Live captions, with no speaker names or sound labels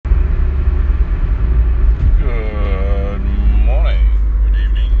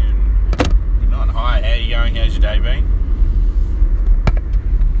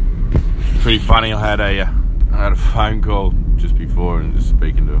pretty funny. I had a phone call just before and just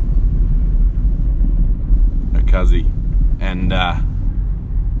speaking to a cuzzy and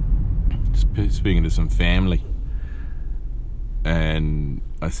just speaking to some family, and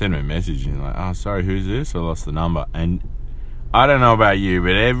I sent him a message and he's like, "Oh, sorry, who's this? I lost the number." And I don't know about you,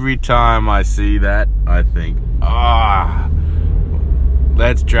 but every time I see that, I think,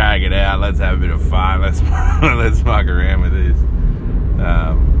 let's drag it out. Let's have a bit of fun. Let's muck around with this.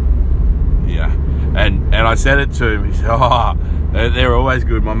 Yeah. And I said it to him. He said, they're always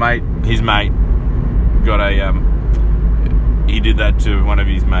good. My mate, his mate, got he did that to one of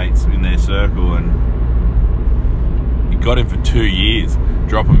his mates in their circle, and he got him for 2 years,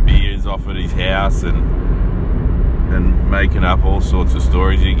 dropping beers off at his house and making up all sorts of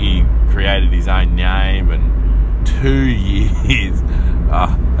stories. He created his own name, and 2 years.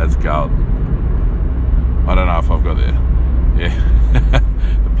 That's gold. I don't know if I've got the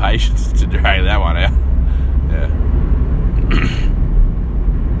patience to drag that one out. Yeah.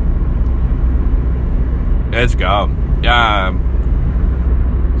 It's gold.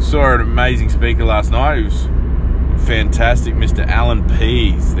 Saw an amazing speaker last night. It was fantastic. Mr. Alan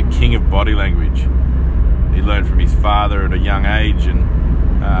Pease, the king of body language. He learned from his father at a young age, and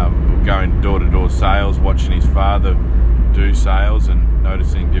going door-to-door sales, watching his father do sales and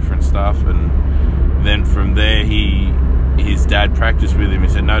noticing different stuff. And then from there, his dad practiced with him. He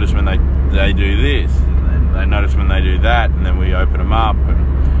said, "Notice when they do this, and then they notice when they do that," and then we open them up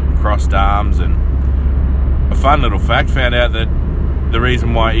and crossed arms. And a fun little fact, found out that the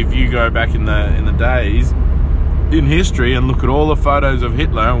reason why, if you go back in the days in history and look at all the photos of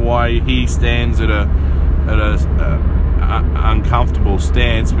Hitler and why he stands at a uncomfortable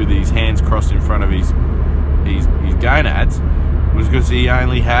stance with his hands crossed in front of his gonads, was because he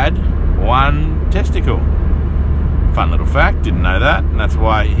only had one testicle. Fun little fact, didn't know that, and that's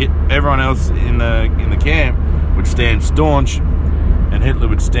why everyone else in the camp would stand staunch, and Hitler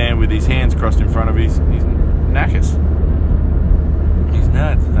would stand with his hands crossed in front of his knackers. His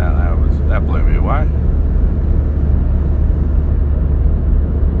nuts. That blew me away.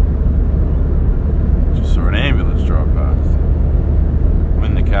 Just saw an ambulance drive past. I'm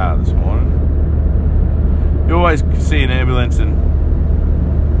in the car this morning. You always see an ambulance and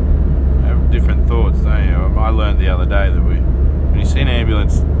have different thoughts, don't you? I learned the other day that when you see an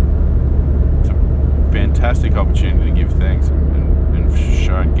ambulance, it's a fantastic opportunity to give thanks and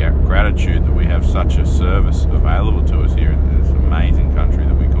show gratitude that we have such a service available to us here in this amazing country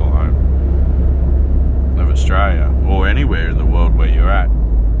that we call home of Australia, or anywhere in the world where you're at,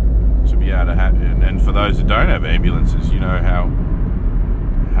 to be able to have. And for those that don't have ambulances, you know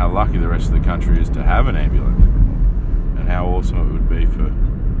how lucky the rest of the country is to have an ambulance, and how awesome it would be for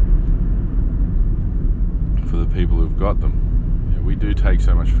the people who've got them. Yeah, we do take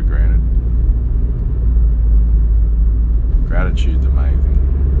so much for granted. Gratitude's amazing.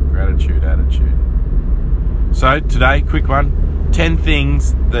 Gratitude, attitude. So today, quick one, 10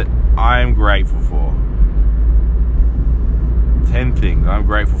 things that I am grateful for. 10 things. I'm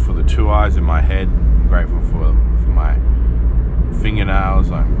grateful for the 2 eyes in my head. I'm grateful for my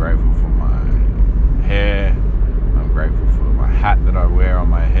fingernails. I'm grateful for my hair. I'm grateful for my hat that I wear on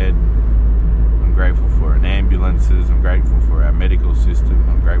my head. I'm grateful for ambulances. I'm grateful for our medical system.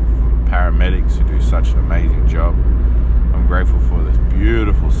 I'm grateful for paramedics who do such an amazing job. I'm grateful for this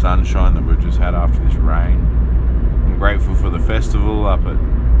beautiful sunshine that we've just had after this rain. I'm grateful for the festival up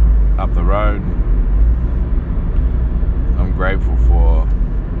the road. I'm grateful for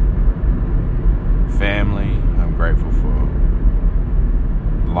family. I'm grateful for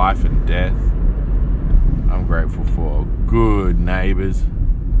life and death. I'm grateful for good neighbours.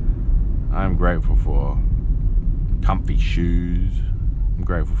 I'm grateful for comfy shoes. I'm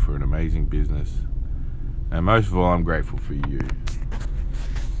grateful for an amazing business. And most of all, I'm grateful for you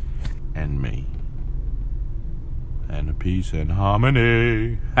and me and peace and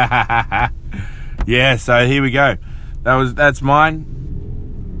harmony. Yeah, so here we go. That's mine.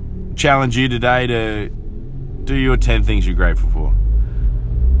 Challenge you today to do your 10 things you're grateful for.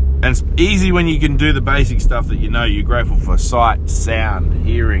 And it's easy when you can do the basic stuff that you know you're grateful for: sight, sound,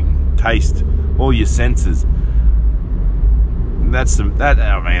 hearing, taste, all your senses. And that's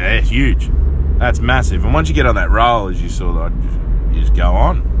huge. That's massive. And once you get on that roll, as you saw, you just go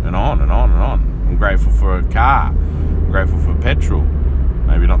on and on and on and on. I'm grateful for a car. I'm grateful for petrol.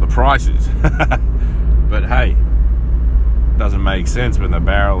 Maybe not the prices. But hey, it doesn't make sense when the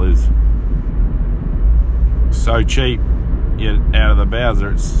barrel is so cheap, yet out of the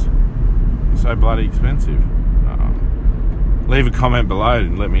Bowser it's so bloody expensive. Leave a comment below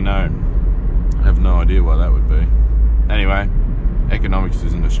and let me know. I have no idea why that would be. Anyway, economics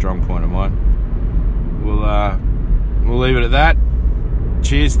isn't a strong point of mine. We'll leave it at that.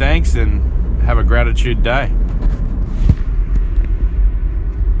 Cheers, thanks, and have a gratitude day.